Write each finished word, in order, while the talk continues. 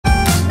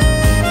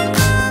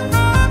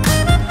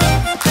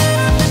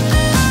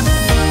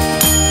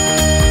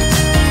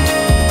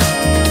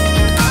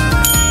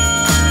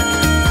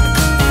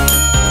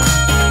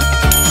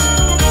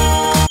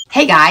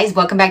guys,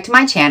 welcome back to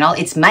my channel.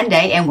 It's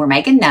Monday and we're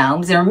making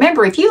gnomes. And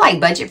remember, if you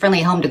like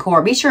budget-friendly home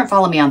decor, be sure and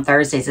follow me on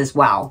Thursdays as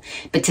well.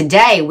 But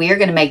today we are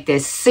going to make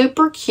this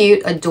super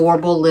cute,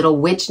 adorable little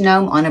witch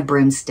gnome on a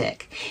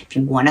broomstick. If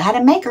you want to know how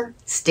to make her,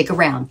 stick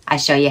around. I'll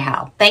show you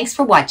how. Thanks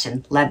for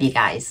watching. Love you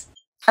guys.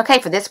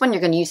 Okay, for this one, you're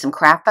going to use some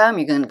craft foam.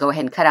 You're going to go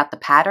ahead and cut out the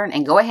pattern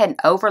and go ahead and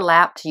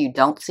overlap till you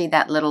don't see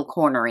that little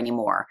corner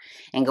anymore.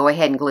 And go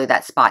ahead and glue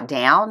that spot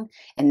down.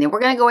 And then we're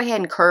going to go ahead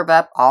and curve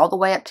up all the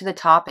way up to the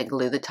top and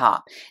glue the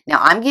top. Now,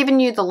 I'm giving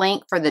you the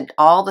link for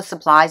all the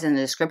supplies in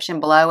the description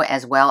below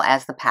as well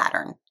as the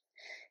pattern.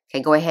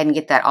 Okay, go ahead and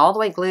get that all the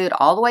way glued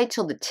all the way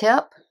till the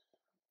tip.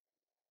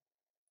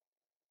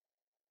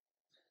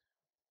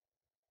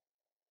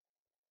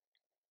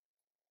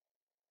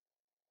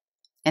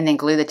 And then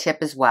glue the tip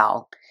as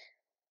well.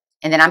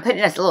 And then I'm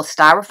putting a little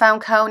styrofoam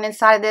cone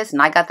inside of this,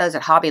 and I got those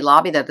at Hobby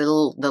Lobby, the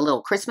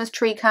little Christmas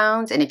tree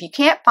cones. And if you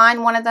can't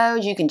find one of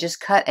those, you can just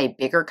cut a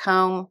bigger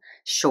cone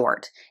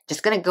short.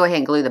 Just going to go ahead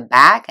and glue the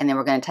back, and then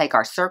we're going to take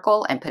our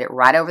circle and put it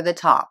right over the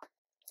top.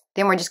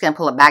 Then we're just going to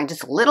pull it back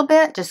just a little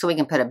bit, just so we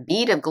can put a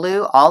bead of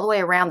glue all the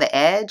way around the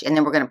edge, and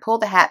then we're going to pull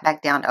the hat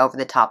back down over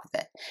the top of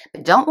it.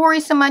 But don't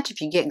worry so much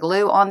if you get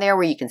glue on there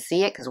where you can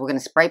see it, because we're going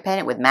to spray paint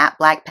it with matte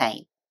black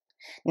paint.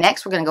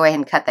 Next, we're going to go ahead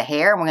and cut the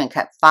hair, and we're going to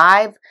cut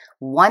 5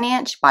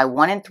 1-inch by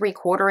 1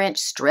 3/4 inch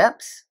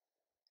strips.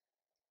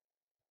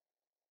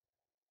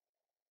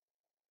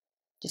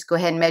 Just go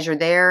ahead and measure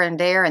there, and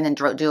then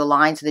do a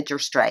line so that you're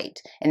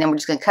straight. And then we're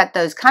just going to cut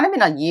those kind of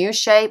in a U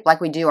shape like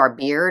we do our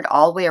beard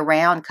all the way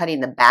around, cutting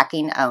the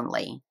backing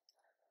only.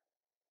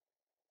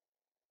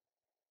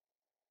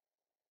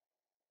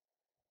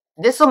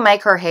 This will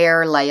make her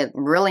hair lay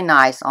really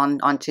nice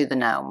onto the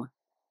gnome.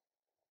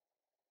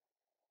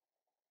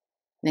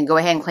 Then go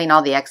ahead and clean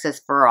all the excess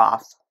fur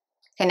off.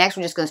 Okay, next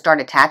we're just going to start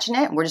attaching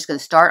it. We're just going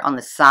to start on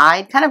the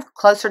side, kind of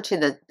closer to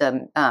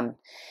the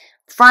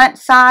front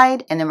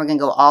side, and then we're going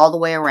to go all the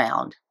way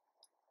around.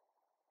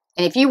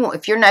 And if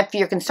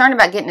you're concerned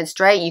about getting it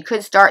straight, you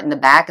could start in the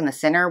back and the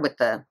center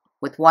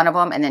with one of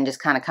them, and then just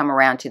kind of come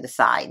around to the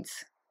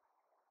sides.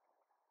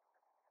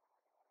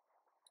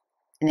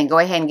 And then go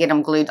ahead and get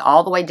them glued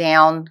all the way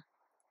down.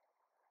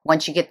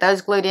 Once you get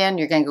those glued in,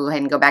 you're going to go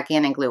ahead and go back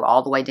in and glue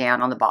all the way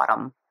down on the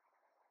bottom.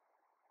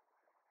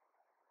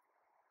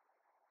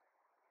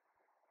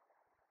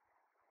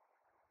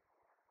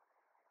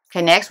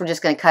 Okay, next we're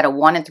just going to cut a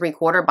 1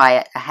 3/4 by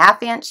a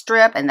 1/2 inch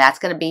strip, and that's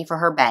going to be for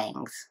her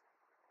bangs.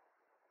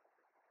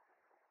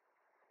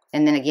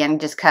 And then again,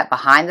 just cut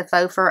behind the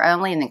faux fur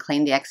only, and then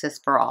clean the excess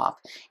fur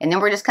off. And then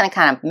we're just going to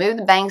kind of move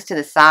the bangs to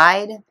the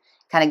side,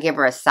 kind of give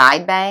her a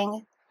side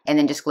bang, and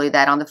then just glue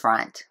that on the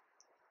front.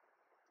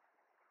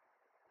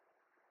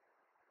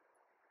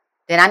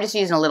 Then I'm just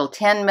using a little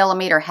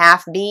 10mm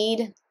half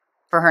bead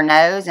for her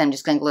nose, and I'm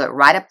just going to glue it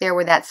right up there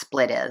where that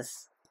split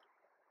is.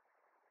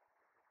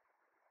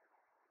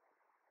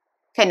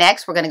 Okay,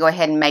 next we're going to go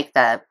ahead and make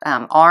the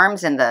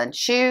arms and the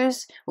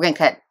shoes. We're going to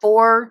cut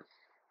 4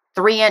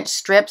 3-inch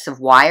strips of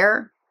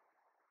wire.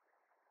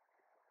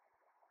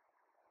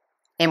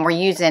 And we're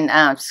using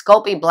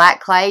Sculpey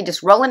black clay,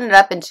 just rolling it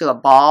up into a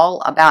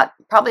ball,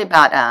 probably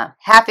about a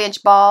 1/2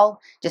 inch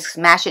ball. Just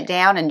smash it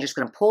down, and you're just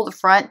going to pull the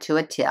front to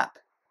a tip.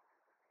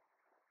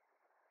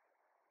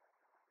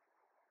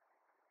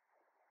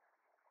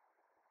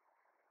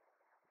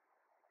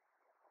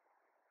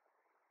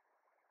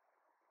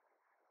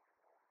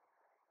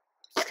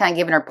 Kind of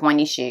giving her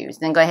pointy shoes.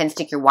 Then go ahead and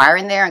stick your wire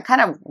in there and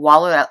kind of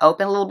wallow it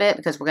open a little bit,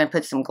 because we're going to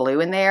put some glue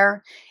in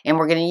there, and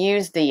we're going to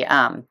use the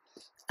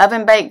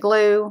oven baked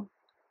glue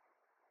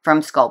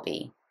from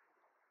Sculpey.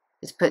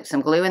 Just put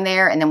some glue in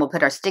there, and then we'll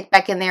put our stick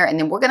back in there, and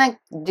then we're going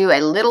to do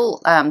a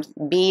little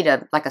bead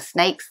of like a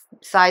snake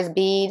size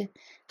bead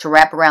to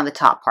wrap around the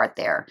top part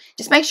there.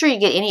 Just make sure you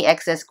get any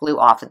excess glue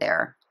off of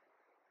there.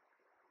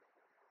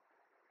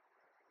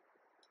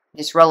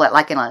 Just roll it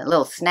like in a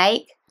little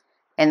snake.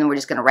 And then we're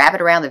just going to wrap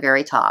it around the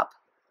very top.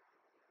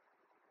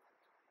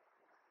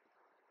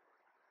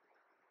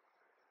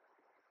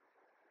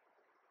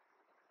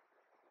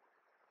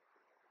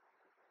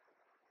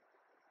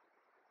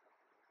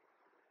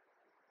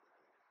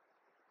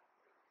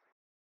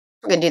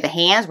 We're going to do the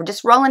hands. We're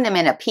just rolling them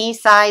in a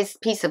pea-sized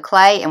piece of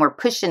clay, and we're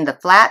pushing the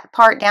flat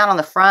part down on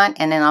the front,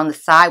 and then on the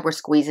side we're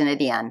squeezing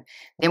it in.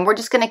 Then we're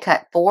just going to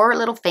cut 4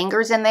 little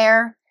fingers in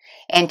there.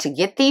 And to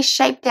get these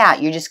shaped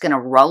out, you're just going to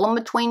roll them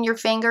between your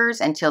fingers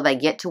until they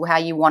get to how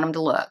you want them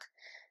to look.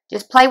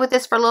 Just play with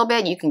this for a little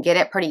bit. You can get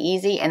it pretty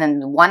easy. And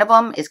then one of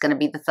them is going to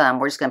be the thumb.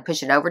 We're just going to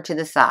push it over to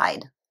the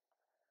side.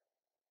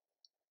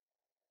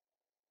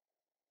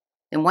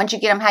 And once you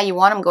get them how you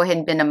want them, go ahead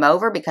and bend them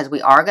over, because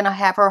we are going to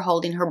have her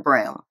holding her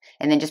broom.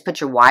 And then just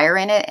put your wire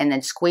in it, and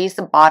then squeeze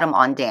the bottom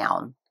on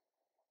down.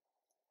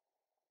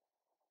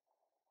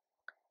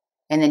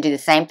 And then do the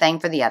same thing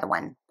for the other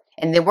one.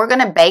 And then we're going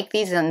to bake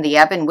these in the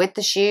oven with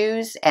the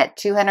shoes at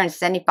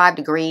 275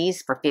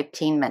 degrees for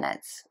 15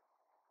 minutes.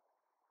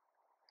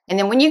 And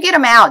then when you get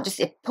them out, just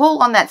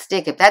pull on that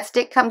stick. If that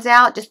stick comes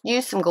out, just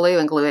use some glue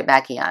and glue it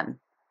back in.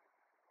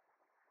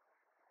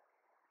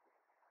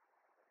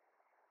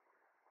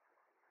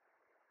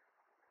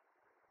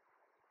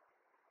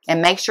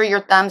 And make sure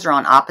your thumbs are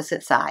on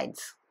opposite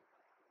sides.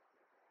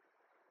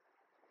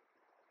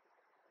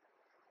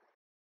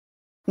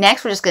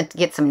 Next, we're just going to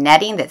get some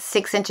netting that's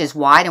 6 inches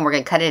wide, and we're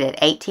going to cut it at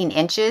 18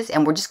 inches.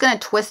 And we're just going to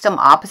twist them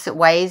opposite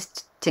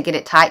ways to get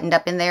it tightened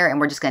up in there. And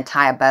we're just going to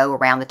tie a bow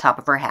around the top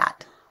of her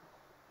hat.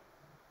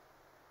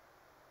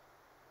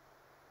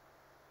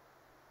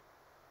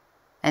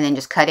 And then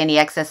just cut any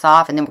excess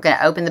off. And then we're going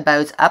to open the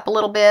bows up a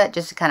little bit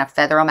just to kind of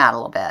feather them out a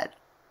little bit.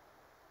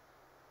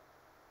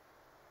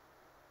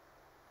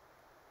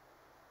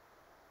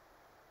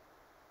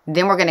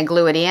 Then we're going to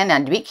glue it in.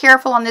 Now be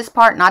careful on this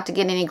part not to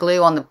get any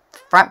glue on the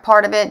front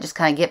part of it. Just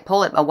kind of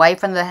pull it away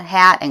from the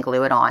hat and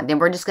glue it on. Then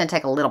we're just going to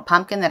take a little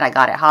pumpkin that I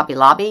got at Hobby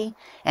Lobby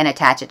and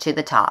attach it to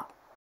the top.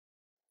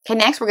 Okay,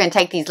 next we're going to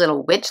take these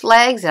little witch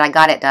legs that I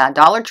got at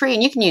Dollar Tree,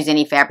 and you can use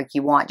any fabric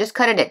you want. Just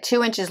cut it at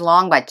 2 inches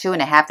long by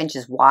 2.5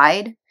 inches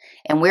wide,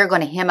 and we're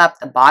going to hem up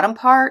the bottom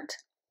part,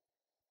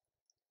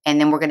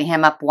 and then we're going to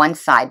hem up one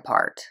side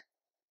part.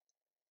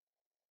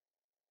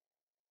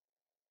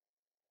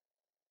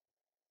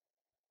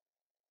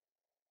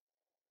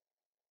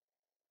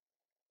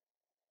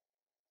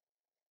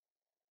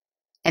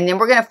 And then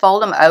we're going to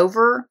fold them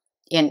over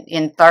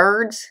in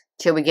thirds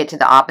till we get to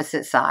the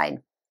opposite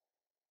side.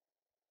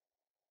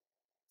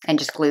 And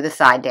just glue the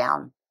side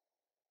down.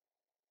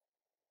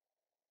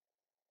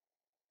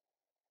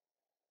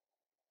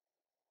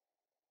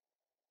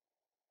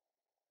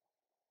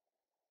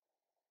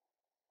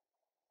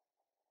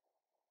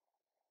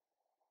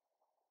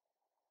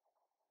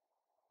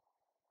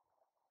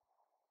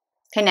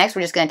 Okay, next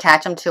we're just going to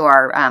attach them to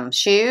our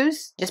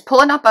shoes. Just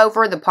pulling up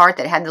over the part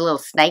that had the little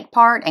snake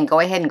part and go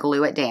ahead and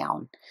glue it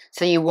down.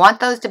 So you want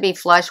those to be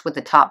flush with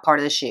the top part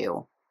of the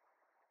shoe.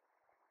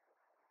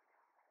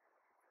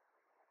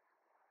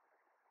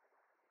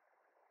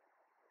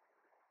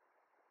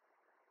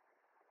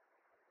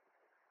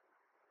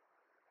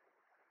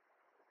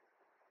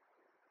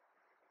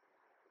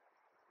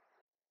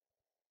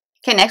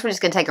 Okay, next we're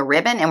just going to take a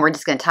ribbon and we're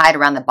just going to tie it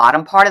around the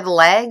bottom part of the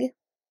leg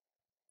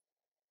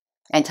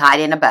and tie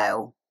it in a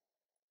bow.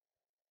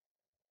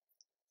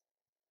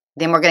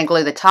 Then we're going to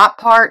glue the top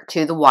part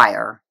to the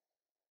wire.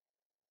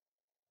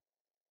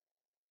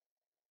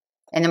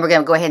 And then we're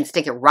going to go ahead and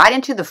stick it right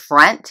into the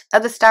front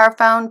of the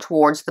styrofoam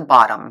towards the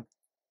bottom.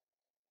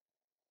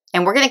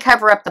 And we're going to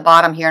cover up the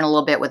bottom here in a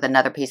little bit with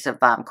another piece of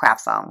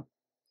craft foam.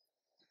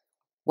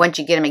 Once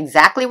you get them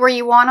exactly where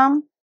you want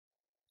them,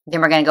 then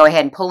we're going to go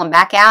ahead and pull them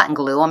back out and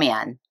glue them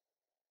in.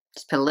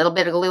 Just put a little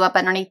bit of glue up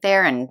underneath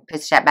there and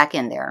push that back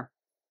in there.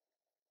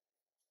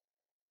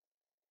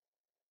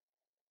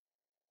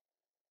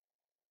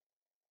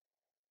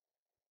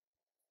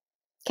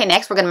 Okay,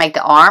 next we're going to make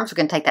the arms. We're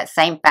going to take that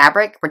same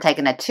fabric. We're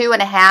taking a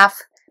 2.5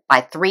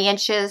 by 3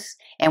 inches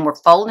and we're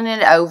folding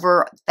it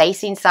over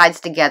facing sides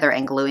together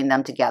and gluing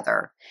them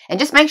together. And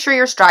just make sure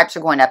your stripes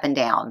are going up and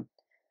down.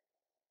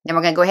 Then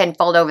we're going to go ahead and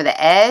fold over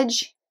the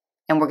edge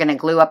and we're going to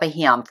glue up a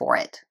hem for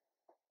it.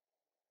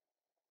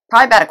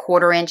 Probably about a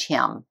 1/4 inch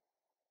hem.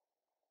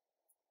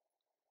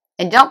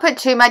 And don't put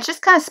too much,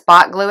 just kind of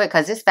spot glue it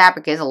because this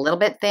fabric is a little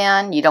bit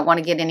thin. You don't want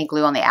to get any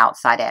glue on the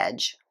outside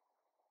edge.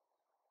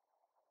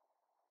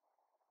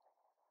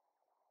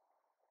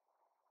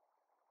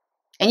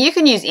 And you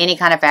can use any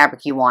kind of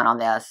fabric you want on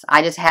this.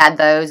 I just had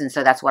those and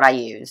so that's what I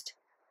used.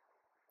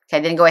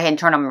 Okay, then go ahead and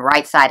turn them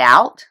right side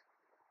out.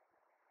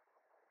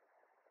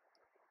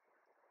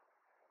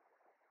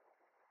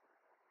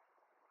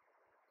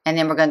 And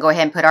then we're going to go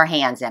ahead and put our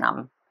hands in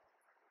them.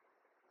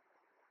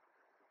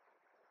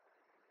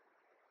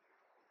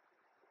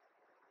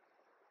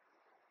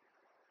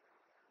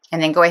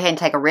 And then go ahead and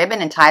take a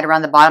ribbon and tie it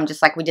around the bottom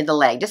just like we did the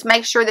leg. Just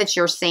make sure that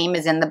your seam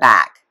is in the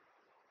back.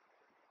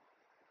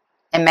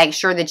 And make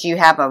sure that you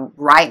have a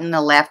right and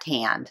the left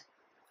hand.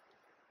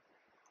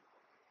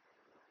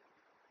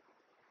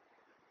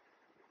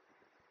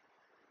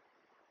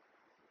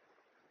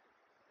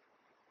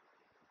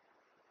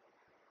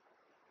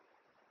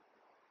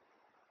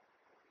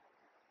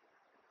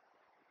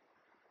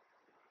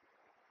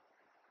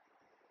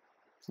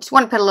 Just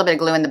want to put a little bit of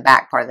glue in the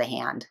back part of the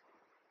hand.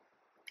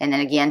 And then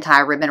again, tie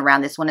a ribbon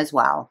around this one as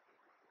well.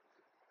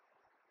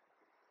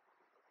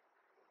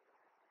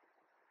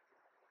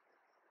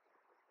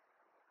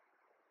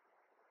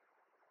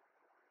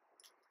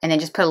 And then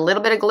just put a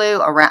little bit of glue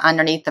around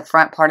underneath the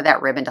front part of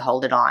that ribbon to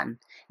hold it on.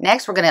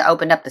 Next, we're going to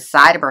open up the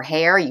side of her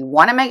hair. You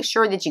want to make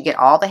sure that you get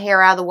all the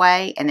hair out of the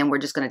way, and then we're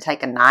just going to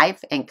take a knife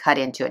and cut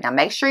into it. Now,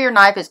 make sure your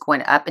knife is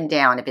going up and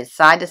down. If it's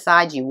side to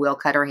side, you will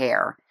cut her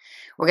hair.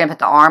 We're going to put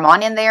the arm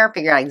on in there,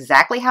 figure out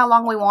exactly how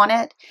long we want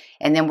it,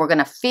 and then we're going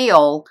to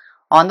feel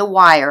on the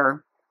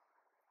wire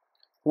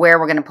where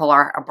we're going to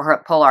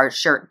pull our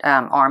shirt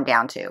arm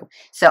down to.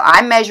 So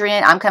I'm measuring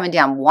it. I'm coming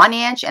down 1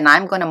 inch, and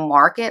I'm going to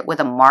mark it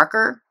with a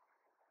marker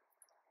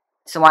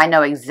so I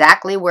know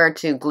exactly where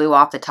to glue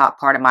off the top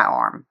part of my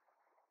arm.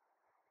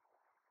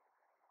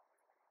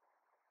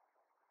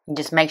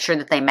 Just make sure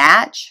that they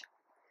match.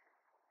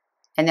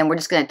 And then we're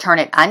just going to turn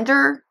it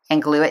under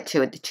and glue it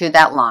to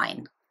that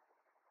line.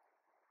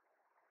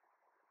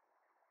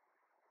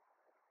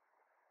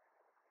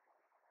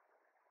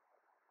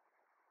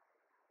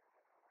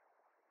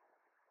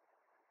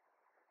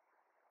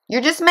 You're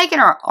just making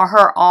her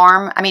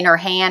arm, her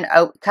hand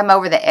come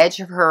over the edge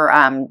of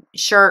her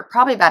shirt,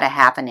 probably about a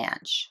 ½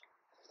 inch.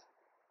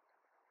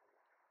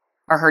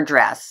 Or her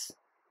dress.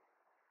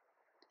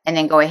 And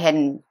then go ahead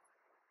and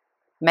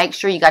make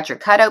sure you got your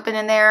cut open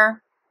in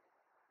there.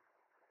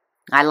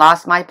 I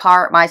lost my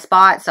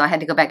spot, so I had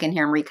to go back in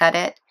here and recut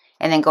it.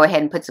 And then go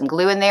ahead and put some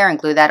glue in there and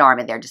glue that arm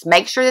in there. Just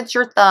make sure that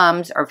your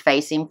thumbs are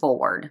facing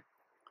forward.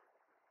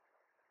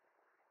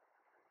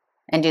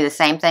 And do the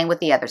same thing with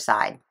the other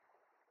side.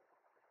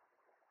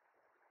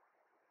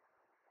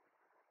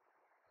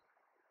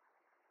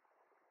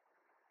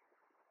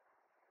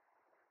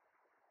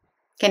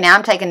 Okay, now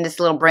I'm taking this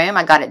little broom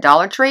I got at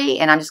Dollar Tree,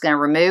 and I'm just going to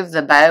remove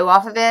the bow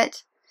off of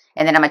it.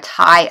 And then I'm going to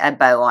tie a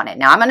bow on it.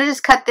 Now I'm going to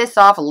just cut this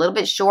off a little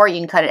bit short. You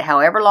can cut it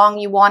however long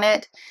you want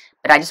it.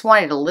 But I just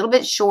wanted it a little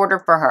bit shorter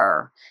for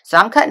her. So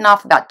I'm cutting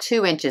off about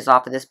 2 inches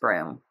off of this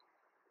broom.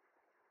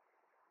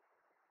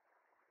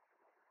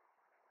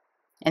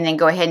 And then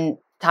go ahead and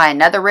tie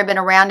another ribbon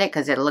around it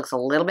because it looks a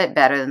little bit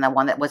better than the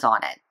one that was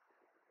on it.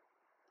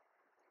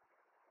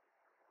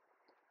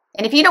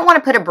 And if you don't want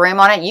to put a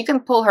broom on it, you can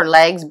pull her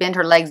legs, bend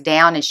her legs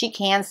down, and she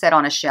can sit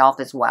on a shelf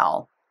as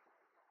well.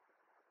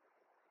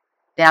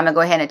 Then I'm going to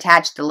go ahead and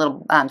attach the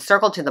little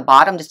circle to the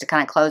bottom just to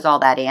kind of close all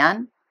that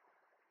in.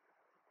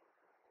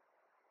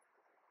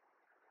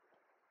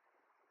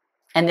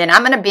 And then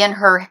I'm going to bend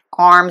her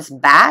arms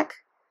back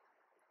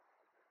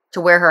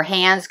to where her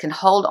hands can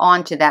hold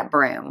on to that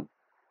broom.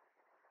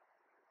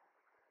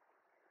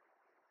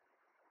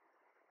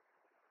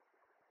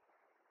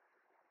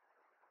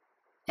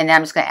 And then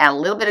I'm just going to add a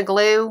little bit of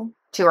glue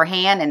to her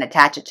hand and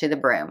attach it to the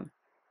broom.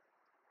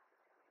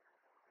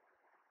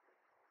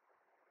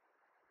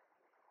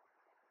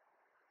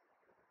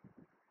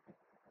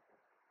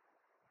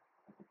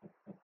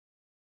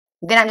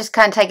 Then I'm just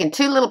kind of taking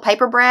 2 little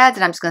paper brads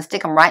and I'm just going to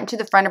stick them right into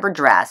the front of her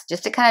dress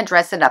just to kind of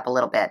dress it up a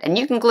little bit. And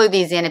you can glue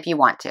these in if you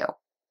want to.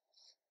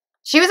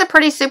 She was a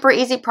pretty super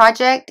easy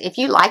project. If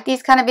you like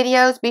these kind of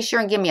videos, be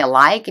sure and give me a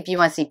like. If you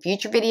want to see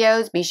future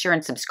videos, be sure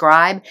and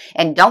subscribe.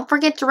 And don't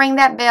forget to ring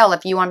that bell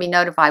if you want to be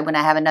notified when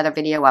I have another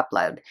video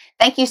upload.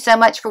 Thank you so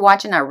much for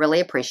watching. I really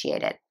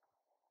appreciate it.